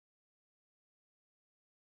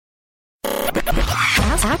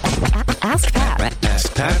AskPat.com.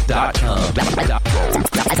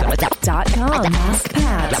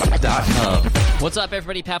 What's up,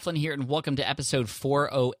 everybody? Pat Flynn here, and welcome to episode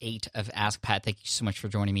 408 of Ask Pat. Thank you so much for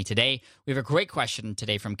joining me today. We have a great question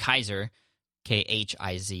today from Khizer,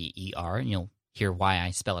 Khizer, and you'll hear why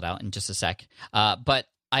I spell it out in just a sec. But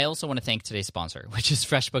I also want to thank today's sponsor, which is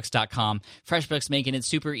FreshBooks.com. FreshBooks making it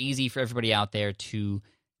super easy for everybody out there to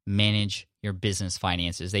manage your business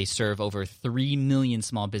finances. They serve over 3 million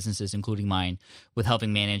small businesses, including mine, with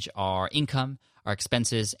helping manage our income, our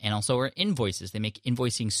expenses, and also our invoices. They make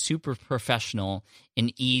invoicing super professional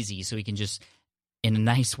and easy so we can just, in a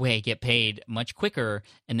nice way, get paid much quicker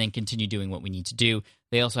and then continue doing what we need to do.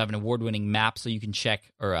 They also have an award-winning map so you can check,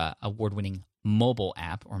 or award-winning mobile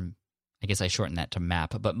app, or I guess I shortened that to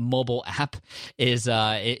map, but mobile app is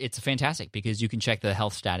it's fantastic because you can check the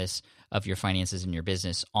health status of your finances in your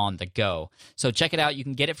business on the go. So check it out. You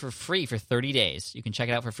can get it for free for 30 days. You can check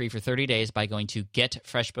it out for free for 30 days by going to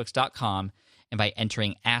getfreshbooks.com and by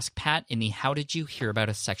entering Ask Pat in the How Did You Hear About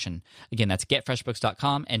Us section. Again, that's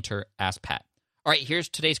getfreshbooks.com, enter Ask Pat. All right, here's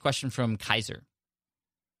today's question from Khizer.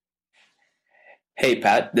 Hey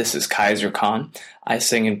Pat, this is Khizer Khan. I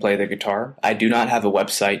sing and play the guitar. I do not have a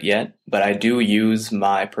website yet, but I do use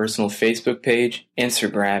my personal Facebook page,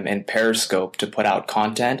 Instagram, and Periscope to put out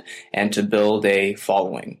content and to build a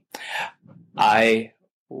following. I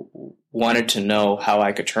wanted to know how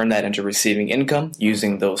I could turn that into receiving income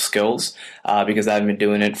using those skills because I've been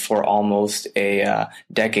doing it for almost a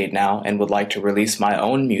decade now and would like to release my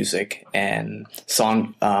own music and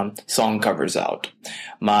song covers out.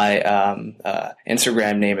 My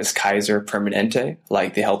Instagram name is Khizer Permanente,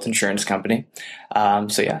 like the health insurance company.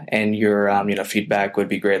 So yeah, and your feedback would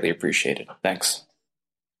be greatly appreciated. Thanks.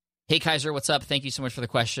 Hey, Khizer, what's up? Thank you so much for the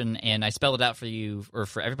question. And I spelled it out for you, or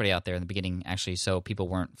for everybody out there in the beginning, actually, so people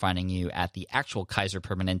weren't finding you at the actual Khizer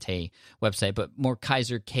Permanente website, but more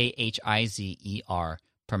Khizer, Khizer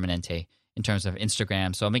Permanente in terms of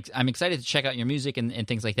Instagram. So I'm excited to check out your music and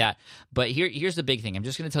things like that. But here's the big thing. I'm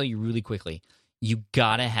just going to tell you really quickly. You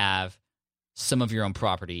got to have some of your own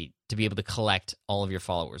property to be able to collect all of your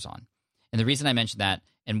followers on. And the reason I mentioned that,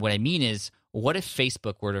 and what I mean is, what if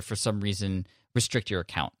Facebook were to, for some reason, restrict your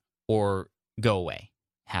account or go away?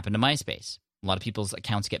 Happened to MySpace. A lot of people's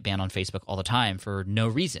accounts get banned on Facebook all the time for no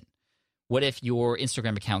reason. What if your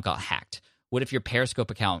Instagram account got hacked? What if your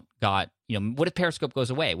Periscope account got, what if Periscope goes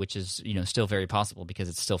away, which is, still very possible because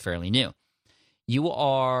it's still fairly new? You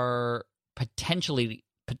are potentially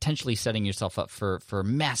setting yourself up for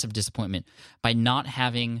massive disappointment by not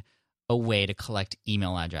having a way to collect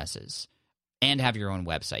email addresses and have your own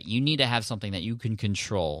website. You need to have something that you can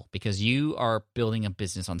control because you are building a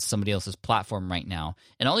business on somebody else's platform right now.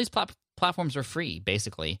 And all these platforms are free,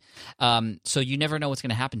 basically. So you never know what's going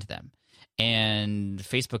to happen to them. And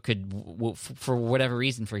Facebook could, for whatever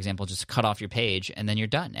reason, for example, just cut off your page and then you're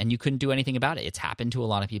done. And you couldn't do anything about it. It's happened to a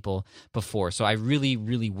lot of people before. So I really,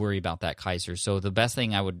 really worry about that, Khizer. So the best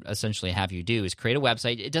thing I would essentially have you do is create a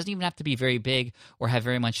website. It doesn't even have to be very big or have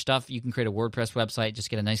very much stuff. You can create a WordPress website, just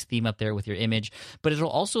get a nice theme up there with your image. But it'll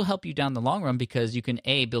also help you down the long run because you can,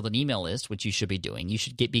 build an email list, which you should be doing. You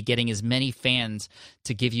should be getting as many fans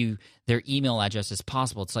to give you their email address as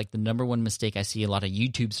possible. It's like the number one mistake I see a lot of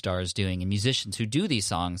YouTube stars doing and musicians who do these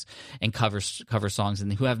songs and cover songs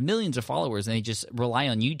and who have millions of followers and they just rely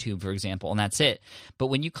on YouTube, for example, and that's it. But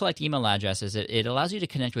when you collect email addresses, it allows you to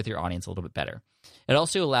connect with your audience a little bit better. It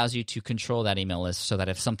also allows you to control that email list so that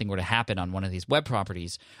if something were to happen on one of these web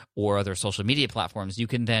properties or other social media platforms, you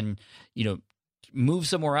can then, move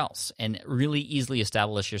somewhere else and really easily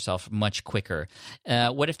establish yourself much quicker.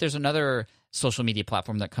 What if there's another social media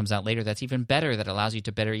platform that comes out later that's even better, that allows you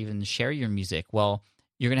to better even share your music? Well,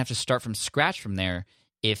 you're going to have to start from scratch from there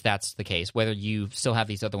if that's the case, whether you still have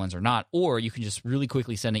these other ones or not. Or you can just really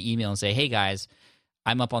quickly send an email and say, hey guys,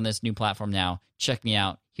 I'm up on this new platform now. Check me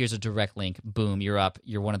out. Here's a direct link. Boom, you're up.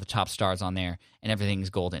 You're one of the top stars on there, and everything's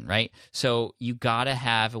golden, right? So you got to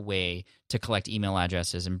have a way to collect email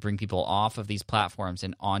addresses and bring people off of these platforms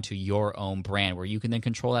and onto your own brand where you can then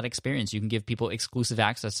control that experience. You can give people exclusive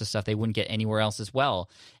access to stuff they wouldn't get anywhere else as well.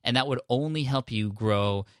 And that would only help you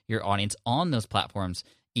grow your audience on those platforms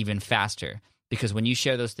even faster. Because when you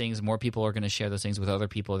share those things, more people are going to share those things with other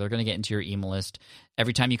people. They're going to get into your email list.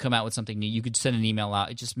 Every time you come out with something new, you could send an email out.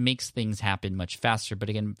 It just makes things happen much faster. But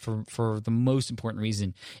again, for the most important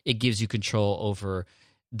reason, it gives you control over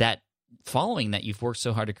that following that you've worked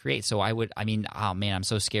so hard to create. So I'm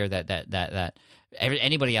so scared that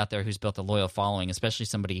anybody out there who's built a loyal following, especially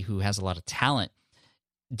somebody who has a lot of talent,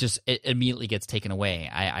 just it immediately gets taken away.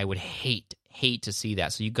 I would hate hate to see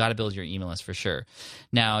that. So you got to build your email list for sure.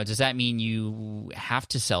 Now, does that mean you have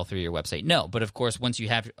to sell through your website? No, but of course, once you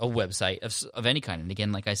have a website of any kind, and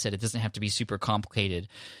again, like I said, it doesn't have to be super complicated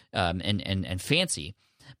and fancy,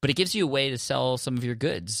 but it gives you a way to sell some of your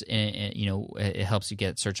goods. And, it helps you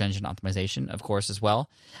get search engine optimization, of course, as well.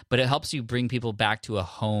 But it helps you bring people back to a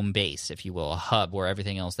home base, if you will, a hub where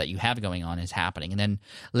everything else that you have going on is happening. And then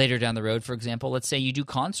later down the road, for example, let's say you do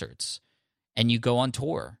concerts and you go on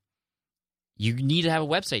tour. You need to have a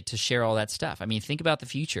website to share all that stuff. I mean, think about the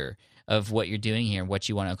future of what you're doing here and what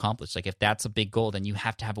you want to accomplish. Like if that's a big goal, then you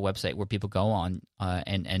have to have a website where people go on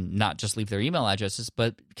and not just leave their email addresses,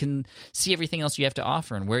 but can see everything else you have to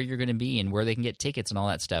offer and where you're going to be and where they can get tickets and all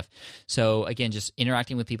that stuff. So again, just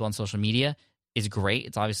interacting with people on social media is great.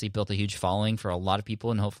 It's obviously built a huge following for a lot of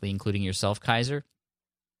people and hopefully including yourself, Kaiser.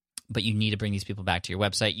 But you need to bring these people back to your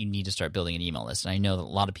website. You need to start building an email list. And I know that a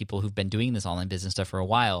lot of people who've been doing this online business stuff for a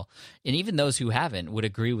while, and even those who haven't, would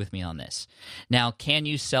agree with me on this. Now, can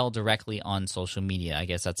you sell directly on social media? I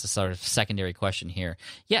guess that's a sort of secondary question here.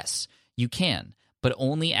 Yes, you can, but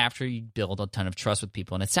only after you build a ton of trust with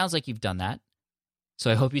people. And it sounds like you've done that. So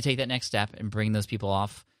I hope you take that next step and bring those people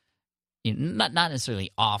off. Not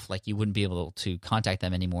necessarily off, like you wouldn't be able to contact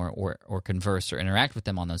them anymore or converse or interact with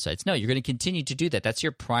them on those sites. No, you're going to continue to do that. That's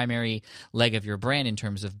your primary leg of your brand in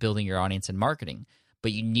terms of building your audience and marketing.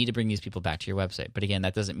 But you need to bring these people back to your website. But again,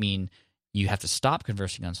 that doesn't mean you have to stop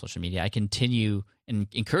conversing on social media. I continue and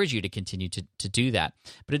encourage you to continue to do that.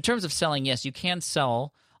 But in terms of selling, yes, you can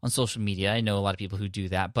sell on social media. I know a lot of people who do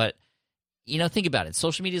that. But, think about it.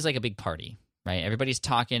 Social media is like a big party. Right, everybody's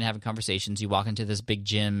talking, having conversations. You walk into this big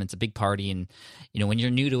gym; it's a big party, and when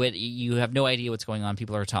you're new to it, you have no idea what's going on.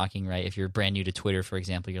 People are talking, right? If you're brand new to Twitter, for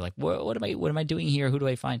example, you're like, "What am I doing here? Who do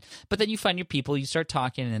I find?" But then you find your people, you start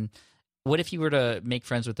talking, and what if you were to make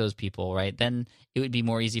friends with those people, right? Then it would be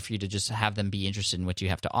more easy for you to just have them be interested in what you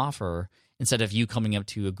have to offer, instead of you coming up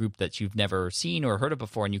to a group that you've never seen or heard of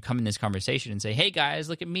before, and you come in this conversation and say, "Hey guys,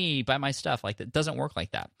 look at me, buy my stuff." Like that doesn't work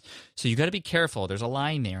like that. So you got to be careful. There's a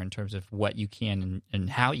line there in terms of what you can and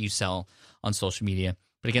how you sell on social media.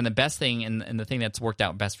 But again, the best thing and the thing that's worked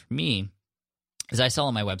out best for me is I sell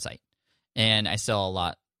on my website, and I sell a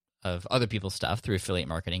lot of other people's stuff through affiliate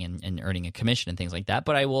marketing and earning a commission and things like that.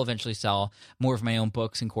 But I will eventually sell more of my own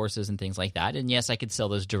books and courses and things like that. And yes, I could sell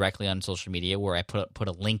those directly on social media where I put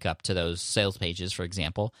a link up to those sales pages, for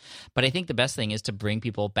example. But I think the best thing is to bring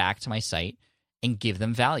people back to my site and give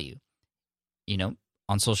them value.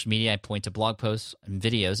 On social media, I point to blog posts and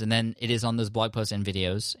videos, and then it is on those blog posts and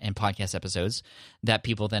videos and podcast episodes that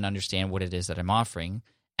people then understand what it is that I'm offering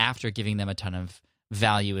after giving them a ton of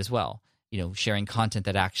value as well. Sharing content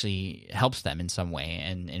that actually helps them in some way,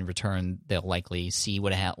 and in return, they'll likely see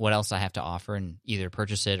what else I have to offer and either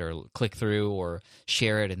purchase it or click through or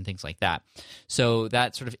share it and things like that. So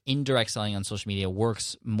that sort of indirect selling on social media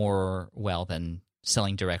works more well than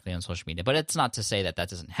selling directly on social media. But it's not to say that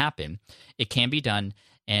doesn't happen. It can be done.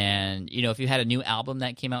 And, if you had a new album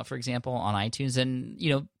that came out, for example, on iTunes, then,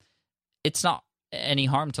 it's not any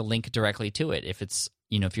harm to link directly to it. If it's,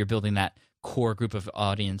 if you're building that core group of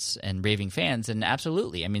audience and raving fans, and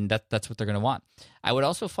absolutely, I mean that's what they're going to want. I would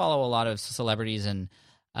also follow a lot of celebrities and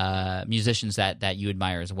musicians that you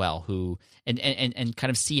admire as well, who and kind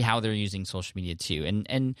of see how they're using social media too.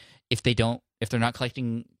 And if they're not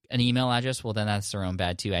collecting an email address, well then that's their own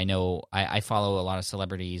bad too. I know I follow a lot of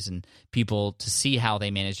celebrities and people to see how they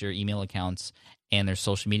manage their email accounts and their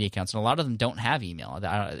social media accounts, and a lot of them don't have email.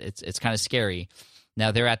 It's kind of scary.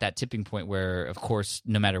 Now, they're at that tipping point where, of course,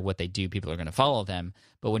 no matter what they do, people are going to follow them.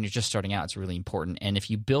 But when you're just starting out, it's really important. And if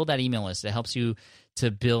you build that email list, it helps you to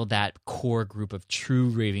build that core group of true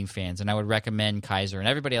raving fans. And I would recommend Kaiser and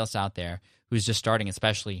everybody else out there who's just starting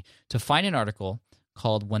especially to find an article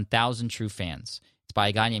called 1,000 True Fans. It's by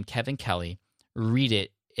a guy named Kevin Kelly. Read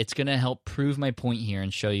it. It's going to help prove my point here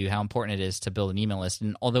and show you how important it is to build an email list.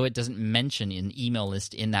 And although it doesn't mention an email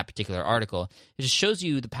list in that particular article, it just shows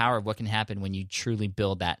you the power of what can happen when you truly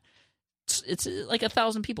build that. It's like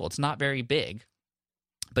 1,000 people. It's not very big.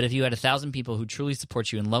 But if you had 1,000 people who truly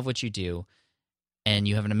support you and love what you do, and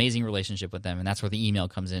you have an amazing relationship with them, and that's where the email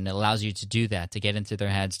comes in. It allows you to do that, to get into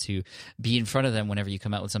their heads, to be in front of them whenever you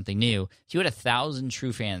come out with something new. If you had 1,000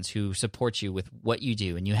 true fans who support you with what you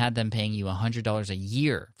do, and you had them paying you $100 a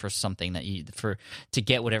year for something to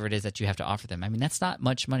get whatever it is that you have to offer them, I mean, that's not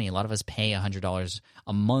much money. A lot of us pay $100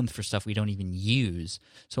 a month for stuff we don't even use.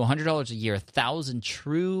 So $100 a year, 1,000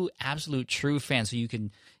 true, absolute true fans, so you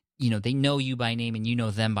can, they know you by name and you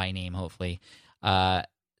know them by name, hopefully.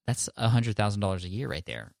 That's $100,000 a year right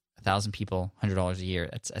there. 1,000 people, $100 a year.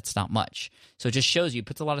 That's not much. So it just shows you,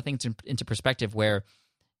 puts a lot of things into perspective where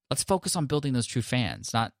let's focus on building those true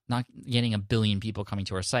fans, not getting 1 billion people coming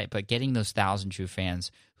to our site, but getting those 1,000 true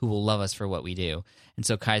fans who will love us for what we do. And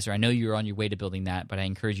so, Kaiser, I know you're on your way to building that, but I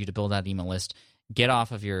encourage you to build that email list. Get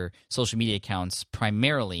off of your social media accounts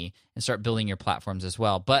primarily and start building your platforms as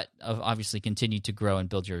well. But obviously continue to grow and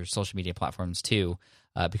build your social media platforms too,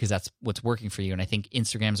 because that's what's working for you. And I think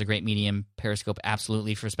Instagram's a great medium, Periscope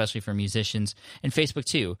absolutely, especially for musicians, and Facebook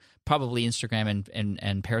too. Probably Instagram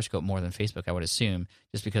and Periscope more than Facebook, I would assume,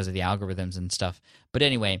 just because of the algorithms and stuff. But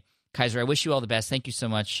anyway, Kaiser, I wish you all the best. Thank you so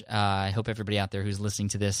much. I hope everybody out there who's listening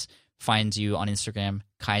to this finds you on Instagram,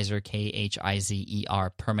 Kaiser, Khizer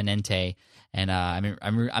Permanente. And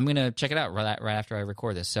I'm going to check it out right after I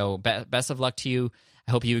record this. So best of luck to you.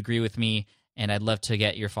 I hope you agree with me, and I'd love to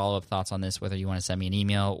get your follow-up thoughts on this, whether you want to send me an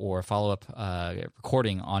email or follow-up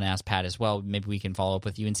recording on Ask Pat as well. Maybe we can follow up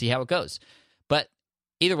with you and see how it goes. But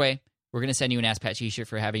either way, we're going to send you an Ask Pat t-shirt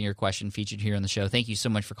for having your question featured here on the show. Thank you so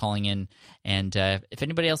much for calling in. And if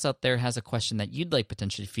anybody else out there has a question that you'd like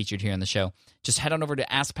potentially featured here on the show, just head on over to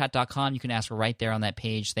AskPat.com. You can ask right there on that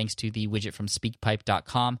page, thanks to the widget from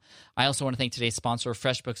SpeakPipe.com. I also want to thank today's sponsor,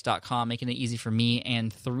 FreshBooks.com, making it easy for me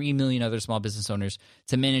and 3 million other small business owners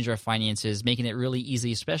to manage our finances, making it really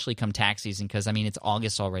easy, especially come tax season, because, I mean, it's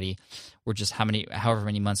August already. We're just however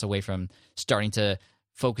many months away from starting to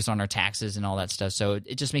focus on our taxes and all that stuff. So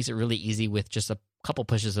it just makes it really easy with just a couple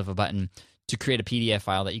pushes of a button to create a PDF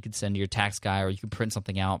file that you could send to your tax guy, or you could print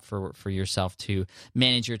something out for yourself to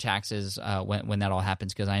manage your taxes when that all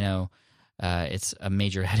happens, because I know it's a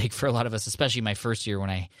major headache for a lot of us, especially my first year when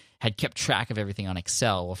I had kept track of everything on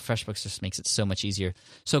Excel. Well, FreshBooks just makes it so much easier.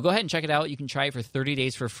 So go ahead and check it out. You can try it for 30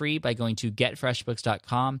 days for free by going to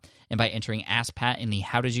getfreshbooks.com and by entering Ask Pat in the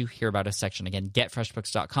How Did You Hear About Us section. Again,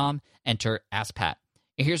 getfreshbooks.com, enter Ask Pat.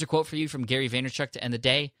 And here's a quote for you from Gary Vaynerchuk to end the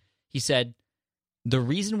day. He said, "The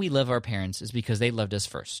reason we love our parents is because they loved us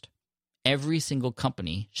first. Every single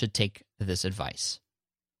company should take this advice."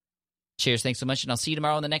 Cheers, thanks so much, and I'll see you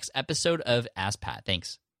tomorrow on the next episode of Ask Pat.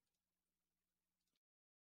 Thanks.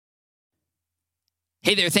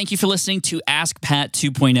 Hey there, thank you for listening to Ask Pat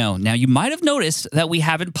 2.0. Now, you might have noticed that we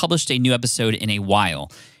haven't published a new episode in a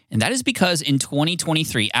while. And that is because in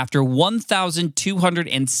 2023, after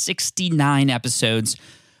 1,269 episodes,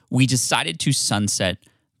 we decided to sunset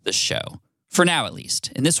the show. For now, at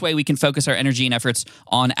least. In this way, we can focus our energy and efforts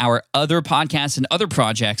on our other podcasts and other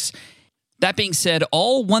projects. That being said,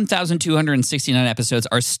 all 1,269 episodes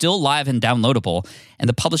are still live and downloadable, and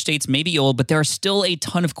the published dates may be old, but there are still a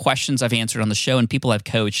ton of questions I've answered on the show and people I've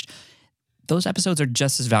coached. Those episodes are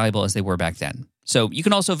just as valuable as they were back then. So you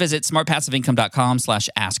can also visit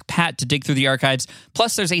smartpassiveincome.com/askpat to dig through the archives.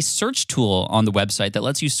 Plus, there's a search tool on the website that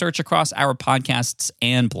lets you search across our podcasts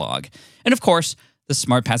and blog. And of course, the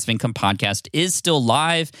Smart Passive Income podcast is still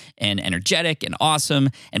live and energetic and awesome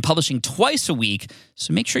and publishing twice a week.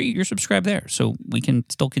 So make sure you're subscribed there so we can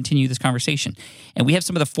still continue this conversation. And we have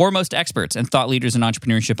some of the foremost experts and thought leaders in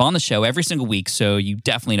entrepreneurship on the show every single week, so you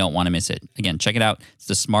definitely don't want to miss it. Again, check it out. It's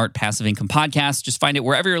the Smart Passive Income podcast. Just find it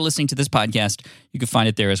wherever you're listening to this podcast. You can find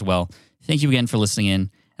it there as well. Thank you again for listening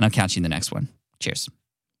in, and I'll catch you in the next one. Cheers.